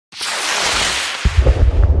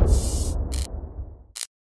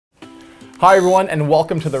Hi everyone, and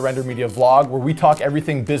welcome to the Render Media vlog, where we talk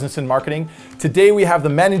everything business and marketing. Today we have the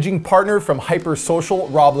managing partner from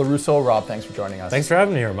Hyprsocial, Rob Lorusso. Rob, thanks for joining us. Thanks for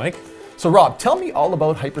having me here, Mike. So Rob, tell me all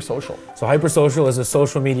about Hyprsocial. So Hyprsocial is a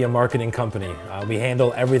social media marketing company. We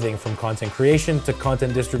handle everything from content creation to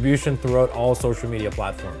content distribution throughout all social media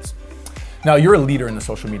platforms. Now, you're a leader in the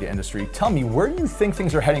social media industry. Tell me, where do you think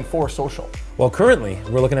things are heading for social? Well, currently,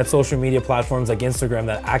 we're looking at social media platforms like Instagram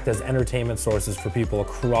that act as entertainment sources for people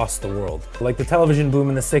across the world. Like the television boom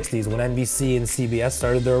in the 60s when NBC and CBS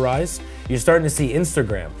started their rise, you're starting to see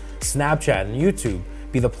Instagram, Snapchat, and YouTube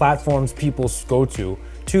be the platforms people go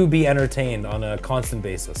to be entertained on a constant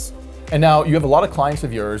basis. And now, you have a lot of clients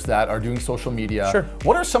of yours that are doing social media. Sure.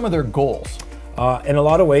 What are some of their goals? In a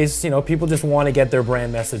lot of ways, people just want to get their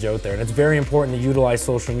brand message out there, and it's very important to utilize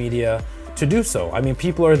social media to do so. I mean,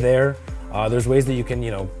 people are there. There's ways that you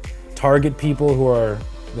can, target people who are,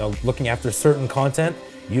 looking after certain content,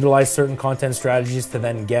 utilize certain content strategies to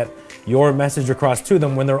then get your message across to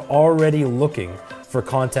them when they're already looking for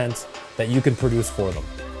content that you can produce for them.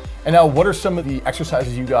 And now, what are some of the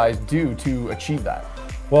exercises you guys do to achieve that?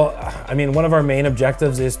 Well, I mean, one of our main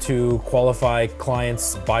objectives is to qualify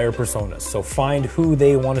clients' buyer personas. So find who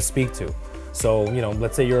they want to speak to. So,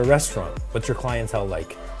 let's say you're a restaurant. What's your clientele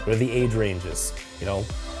like? What are the age ranges?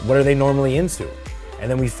 What are they normally into? And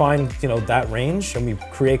then we find, that range, and we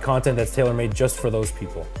create content that's tailor-made just for those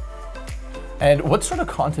people. And what sort of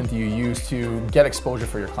content do you use to get exposure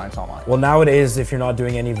for your clients online? Well, nowadays, if you're not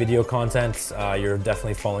doing any video content, you're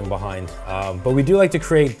definitely falling behind. But we do like to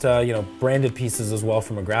create, branded pieces as well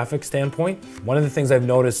from a graphic standpoint. One of the things I've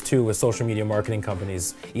noticed too with social media marketing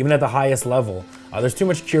companies, even at the highest level, there's too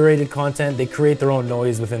much curated content. They create their own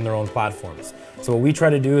noise within their own platforms. So what we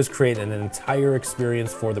try to do is create an entire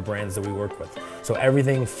experience for the brands that we work with. So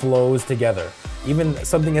everything flows together. Even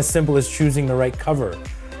something as simple as choosing the right cover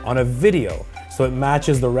on a video so it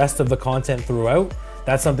matches the rest of the content throughout.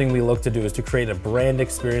 That's something we look to do, is to create a brand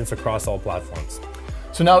experience across all platforms.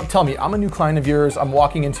 So now tell me, I'm a new client of yours, I'm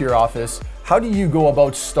walking into your office. How do you go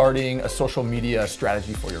about starting a social media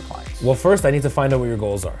strategy for your clients? Well, first I need to find out what your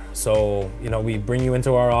goals are. So, we bring you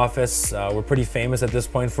into our office. We're pretty famous at this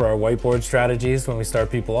point for our whiteboard strategies when we start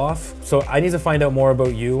people off. So I need to find out more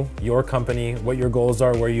about you, your company, what your goals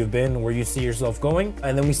are, where you've been, where you see yourself going.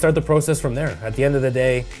 And then we start the process from there. At the end of the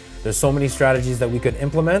day, there's so many strategies that we could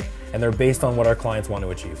implement, and they're based on what our clients want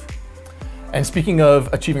to achieve. And speaking of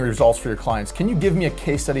achieving results for your clients, can you give me a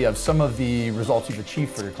case study of some of the results you've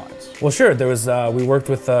achieved for your clients? Well, sure. There was, we worked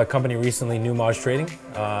with a company recently, New Maj Trading.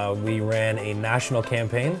 We ran a national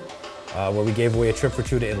campaign where we gave away a trip for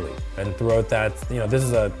two to Italy. And throughout that, this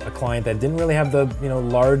is a client that didn't really have the,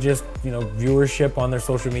 largest, viewership on their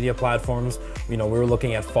social media platforms. We were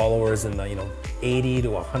looking at followers in the, 80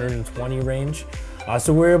 to 120 range.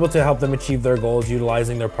 So we were able to help them achieve their goals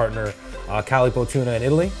utilizing their partner, Calippo Tuna in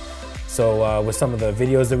Italy. So with some of the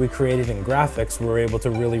videos that we created and graphics, we were able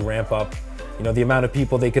to really ramp up, the amount of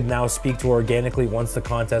people they could now speak to organically once the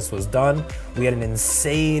contest was done. We had an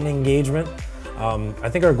insane engagement. I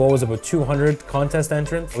think our goal was about 200 contest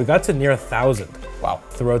entrants. We got to near 1,000. Wow.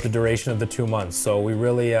 Throughout the duration of the 2 months. So we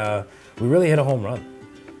really hit a home run.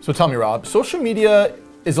 So tell me, Rob, social media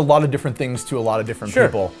is a lot of different things to a lot of different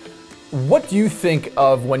people. What do you think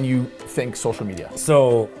of when you think social media?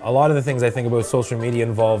 So a lot of the things I think about social media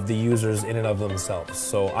involve the users in and of themselves.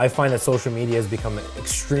 So I find that social media has become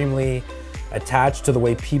extremely attached to the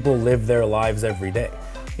way people live their lives every day.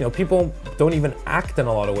 People don't even act in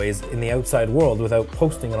a lot of ways in the outside world without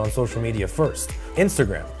posting it on social media first.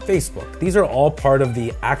 Instagram, Facebook, these are all part of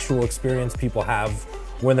the actual experience people have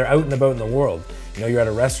when they're out and about in the world. You're at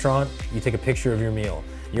a restaurant, you take a picture of your meal.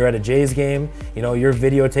 You're at a Jays game, you're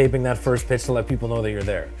videotaping that first pitch to let people know that you're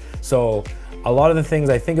there. So a lot of the things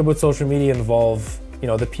I think about social media involve,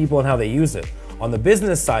 the people and how they use it. On the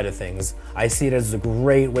business side of things, I see it as a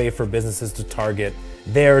great way for businesses to target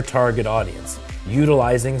their target audience,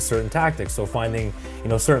 utilizing certain tactics. So finding,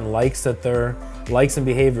 certain likes and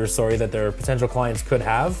behaviors, that their potential clients could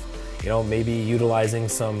have. Maybe utilizing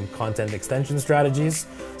some content extension strategies.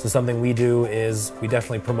 So something we do is we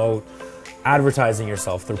definitely promote advertising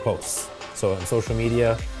yourself through posts. So in social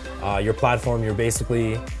media, your platform,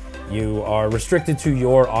 you are restricted to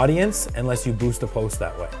your audience unless you boost a post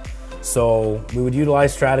that way. So we would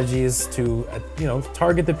utilize strategies to,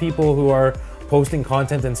 target the people who are posting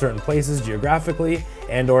content in certain places geographically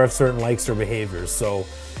and/or have certain likes or behaviors. So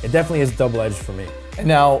it definitely is double-edged for me. And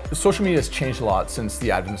now, social media has changed a lot since the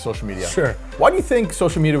advent of social media. Sure. Why do you think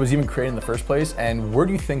social media was even created in the first place, and where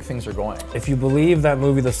do you think things are going? If you believe that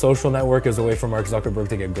movie The Social Network is a way for Mark Zuckerberg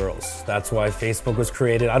to get girls, that's why Facebook was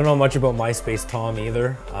created. I don't know much about MySpace Tom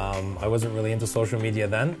either. I wasn't really into social media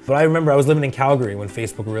then, but I remember I was living in Calgary when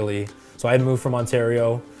Facebook really, so I had moved from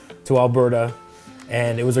Ontario to Alberta,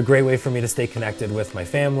 and it was a great way for me to stay connected with my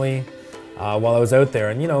family while I was out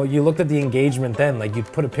there. And you know, you looked at the engagement then, like you'd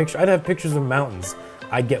put a picture, I'd have pictures of mountains.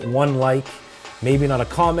 I'd get one like, maybe not a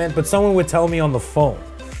comment, but someone would tell me on the phone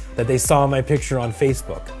that they saw my picture on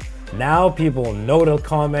Facebook. Now people know to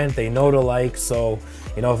comment, they know to like, so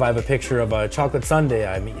you know, if I have a picture of a chocolate sundae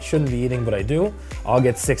I shouldn't be eating, but I do, I'll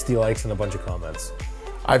get 60 likes and a bunch of comments.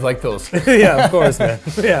 I've liked those. Yeah, of course, man.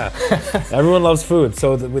 Yeah, everyone loves food.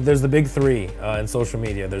 So there's the big three in social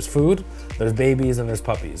media. There's food, there's babies, and there's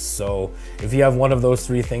puppies. So if you have one of those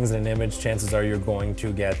three things in an image, chances are you're going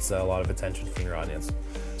to get a lot of attention from your audience.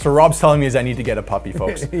 So Rob's telling me is I need to get a puppy,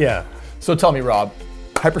 folks. Yeah. So tell me, Rob,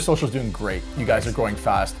 Hyprsocial is doing great. You guys are growing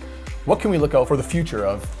fast. What can we look out for the future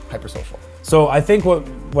of Hyprsocial? So I think what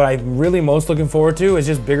I'm really most looking forward to is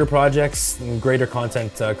just bigger projects and greater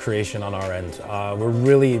content creation on our end. We're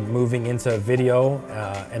really moving into video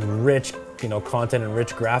and rich, content and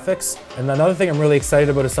rich graphics. And another thing I'm really excited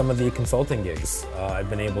about is some of the consulting gigs. I've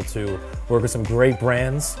been able to work with some great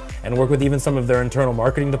brands and work with even some of their internal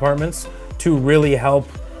marketing departments to really help,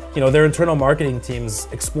 their internal marketing teams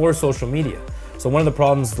explore social media. So one of the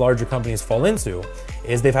problems larger companies fall into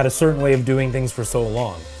is they've had a certain way of doing things for so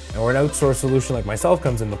long. And where an outsourced solution like myself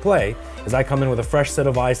comes into play is I come in with a fresh set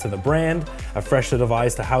of eyes to the brand, a fresh set of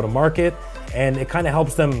eyes to how to market, and it kind of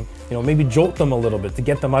helps them, maybe jolt them a little bit to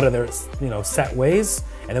get them out of their, set ways,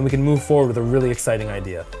 and then we can move forward with a really exciting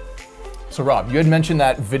idea. So Rob, you had mentioned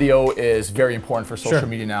that video is very important for social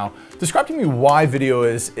media now. Describe to me why video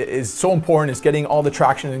is so important, is getting all the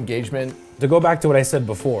traction and engagement. To go back to what I said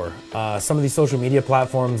before, some of these social media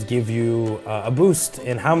platforms give you a boost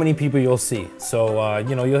in how many people you'll see. So,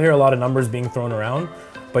 you'll hear a lot of numbers being thrown around,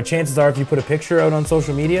 but chances are if you put a picture out on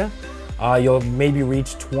social media, you'll maybe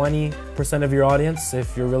reach 20% of your audience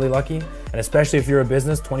if you're really lucky. And especially if you're a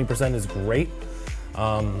business, 20% is great.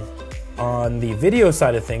 On the video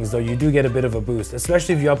side of things, though, you do get a bit of a boost,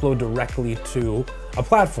 especially if you upload directly to a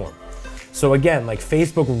platform. So again, like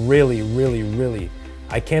Facebook really,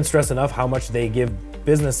 I can't stress enough how much they give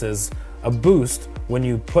businesses a boost when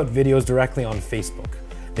you put videos directly on Facebook.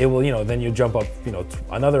 They will, then you jump up,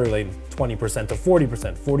 another like 20% to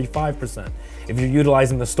 40%, 45%. If you're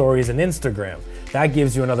utilizing the stories in Instagram, that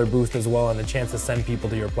gives you another boost as well and a chance to send people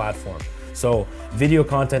to your platform. So video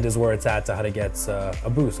content is where it's at to how to get a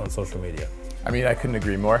boost on social media. I mean, I couldn't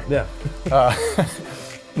agree more. Yeah.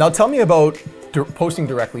 Now tell me about posting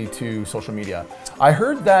directly to social media. I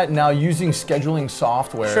heard that now using scheduling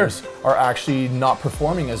softwares are actually not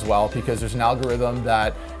performing as well because there's an algorithm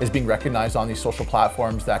that is being recognized on these social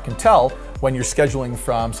platforms that can tell when you're scheduling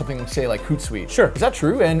from something, say like Hootsuite. Sure. Is that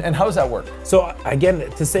true? And how does that work? So again,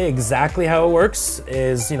 to say exactly how it works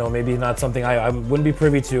is, maybe not something I wouldn't be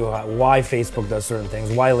privy to why Facebook does certain things,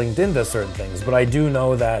 why LinkedIn does certain things, but I do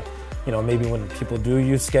know that maybe when people do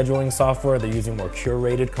use scheduling software, they're using more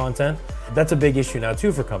curated content. That's a big issue now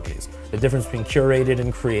too for companies, the difference between curated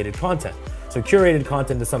and created content. So curated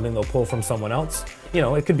content is something they'll pull from someone else.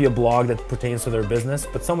 It could be a blog that pertains to their business,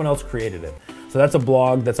 but someone else created it. So that's a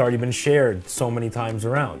blog that's already been shared so many times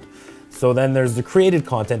around. So then there's the created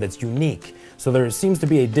content that's unique. So there seems to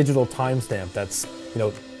be a digital timestamp that's,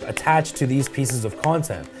 attached to these pieces of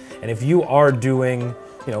content. And if you are doing,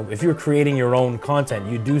 if you're creating your own content,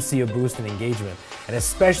 you do see a boost in engagement. And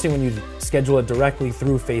especially when you schedule it directly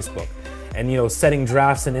through Facebook and, setting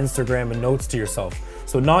drafts in Instagram and notes to yourself.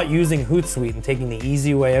 So not using Hootsuite and taking the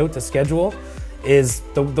easy way out to schedule is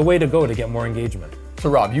the way to go to get more engagement. So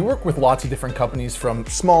Rob, you work with lots of different companies from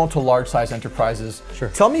small to large size enterprises. Sure.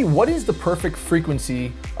 Tell me, what is the perfect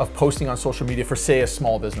frequency of posting on social media for, say, a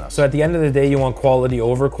small business? So at the end of the day, you want quality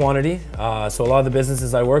over quantity. So a lot of the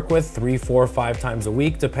businesses I work with, 3, 4, 5 times a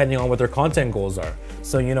week, depending on what their content goals are.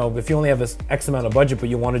 So, if you only have this X amount of budget, but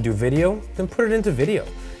you want to do video, then put it into video.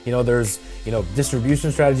 There's,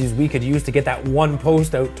 distribution strategies we could use to get that one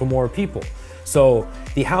post out to more people. So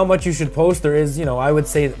how much you should post, there is, I would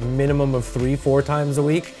say minimum of 3, 4 times a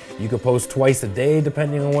week. You could post twice a day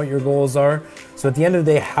depending on what your goals are. So at the end of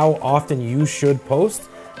the day, how often you should post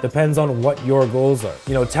depends on what your goals are.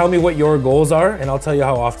 Tell me what your goals are and I'll tell you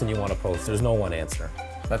how often you want to post. There's no one answer.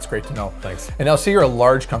 That's great to know. Thanks. And now say you're a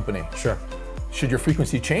large company. Sure. Should your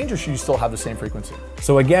frequency change or should you still have the same frequency?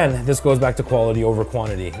 So again, this goes back to quality over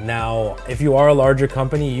quantity. Now, if you are a larger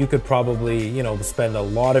company, you could probably, spend a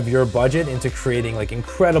lot of your budget into creating like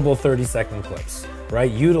incredible 30-second clips, right?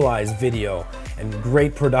 Utilize video and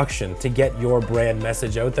great production to get your brand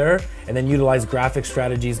message out there, and then utilize graphic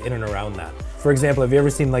strategies in and around that. For example, have you ever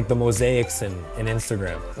seen like the mosaics in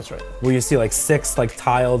Instagram? That's right. Where you see like 6 like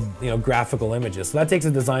tiled, graphical images. So that takes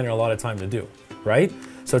a designer a lot of time to do, right?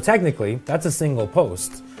 So technically, that's a single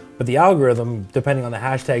post, but the algorithm, depending on the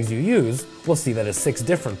hashtags you use, will see that as 6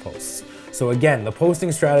 different posts. So again, the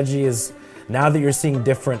posting strategy is, now that you're seeing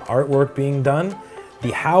different artwork being done,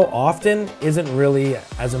 the how often isn't really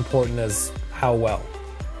as important as how well.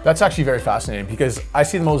 That's actually very fascinating because I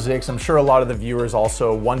see the mosaics. I'm sure a lot of the viewers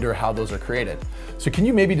also wonder how those are created. So can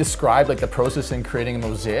you maybe describe like the process in creating a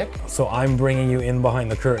mosaic? So I'm bringing you in behind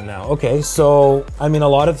the curtain now. Okay, so a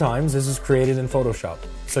lot of times this is created in Photoshop.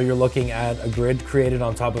 So you're looking at a grid created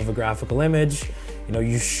on top of a graphical image.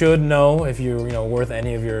 You should know, if you're worth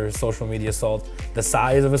any of your social media salt, the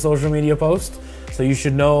size of a social media post. So you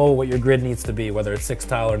should know what your grid needs to be, whether it's 6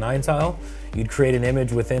 tile or 9 tile. You'd create an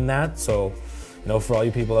image within that. So for all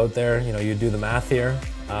you people out there, you do the math here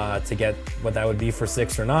to get what that would be for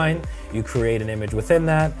 6 or 9. You create an image within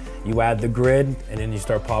that, you add the grid, and then you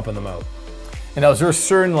start popping them out. And now, is there a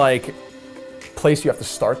certain place you have to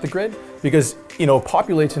start the grid? Because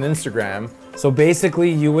populates in Instagram. So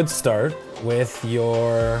basically, you would start with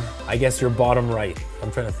your bottom right.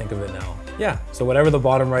 I'm trying to think of it now. Yeah. So whatever the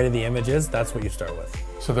bottom right of the image is, that's what you start with.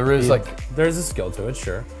 So there is there's a skill to it,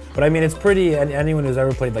 sure. But it's pretty, anyone who's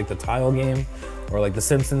ever played like the tile game or like the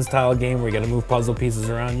Simpsons tile game where you gotta move puzzle pieces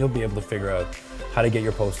around, you'll be able to figure out how to get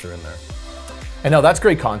your poster in there. And now that's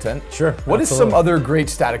great content. Sure. What is some other great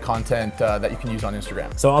static content that you can use on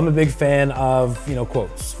Instagram? So I'm a big fan of,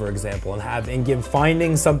 quotes, for example, and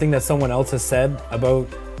finding something that someone else has said about,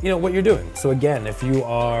 what you're doing. So again, if you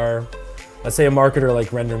are, let's say a marketer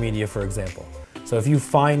like Render Media, for example. So if you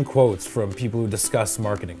find quotes from people who discuss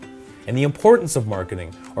marketing and the importance of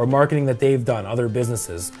marketing or marketing that they've done, other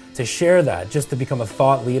businesses, to share that just to become a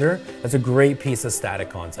thought leader, that's a great piece of static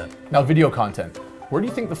content. Now, video content. Where do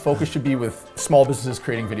you think the focus should be with small businesses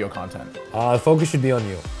creating video content? The focus should be on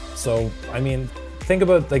you. So, think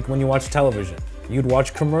about like when you watch television, you'd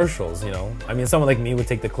watch commercials, someone like me would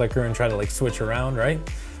take the clicker and try to like switch around, right?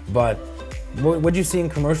 But what'd you see in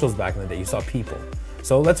commercials back in the day? You saw people.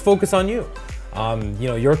 So let's focus on you.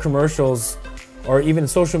 Your commercials or even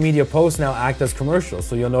social media posts now act as commercials.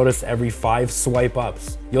 So you'll notice every 5 swipe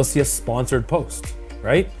ups, you'll see a sponsored post,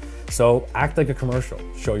 right? So act like a commercial.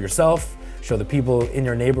 Show yourself, show the people in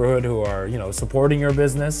your neighborhood who are, supporting your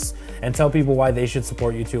business, and tell people why they should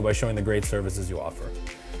support you too by showing the great services you offer.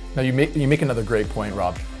 Now you make another great point,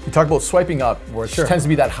 Rob. You talk about swiping up, where it tends to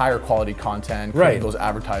be that higher quality content, creating those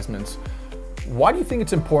advertisements. Why do you think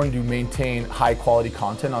it's important to maintain high quality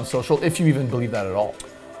content on social, if you even believe that at all?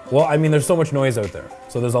 Well, there's so much noise out there.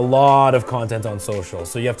 So there's a lot of content on social.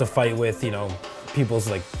 So you have to fight with, people's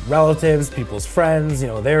like relatives, people's friends,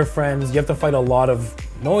 their friends. You have to fight a lot of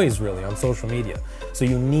noise really on social media. So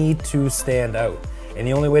you need to stand out. And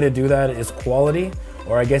the only way to do that is quality,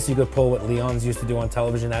 or I guess you could pull what Leon's used to do on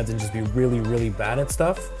television ads and just be really, really bad at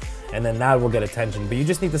stuff. And then that will get attention. But you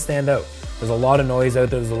just need to stand out. There's a lot of noise out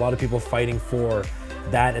there. There's a lot of people fighting for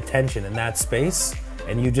that attention in that space.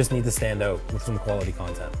 And you just need to stand out with some quality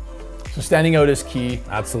content. So standing out is key.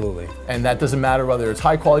 Absolutely. And that doesn't matter whether it's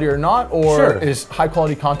high quality or not, or is high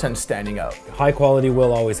quality content standing out? High quality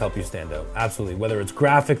will always help you stand out. Absolutely. Whether it's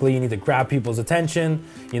graphically, you need to grab people's attention.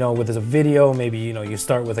 With a video, maybe, you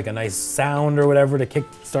start with like a nice sound or whatever to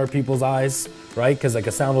kickstart people's eyes, right? Because like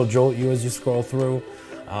a sound will jolt you as you scroll through.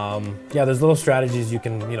 There's little strategies you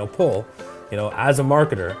can, pull, as a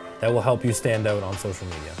marketer that will help you stand out on social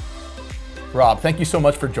media. Rob, thank you so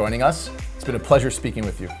much for joining us. It's been a pleasure speaking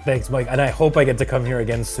with you. Thanks, Mike. And I hope I get to come here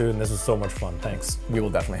again soon. This was so much fun. Thanks. We will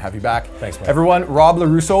definitely have you back. Thanks, Mike. Everyone, Rob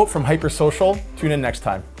Lorusso from Hyprsocial. Tune in next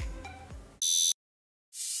time.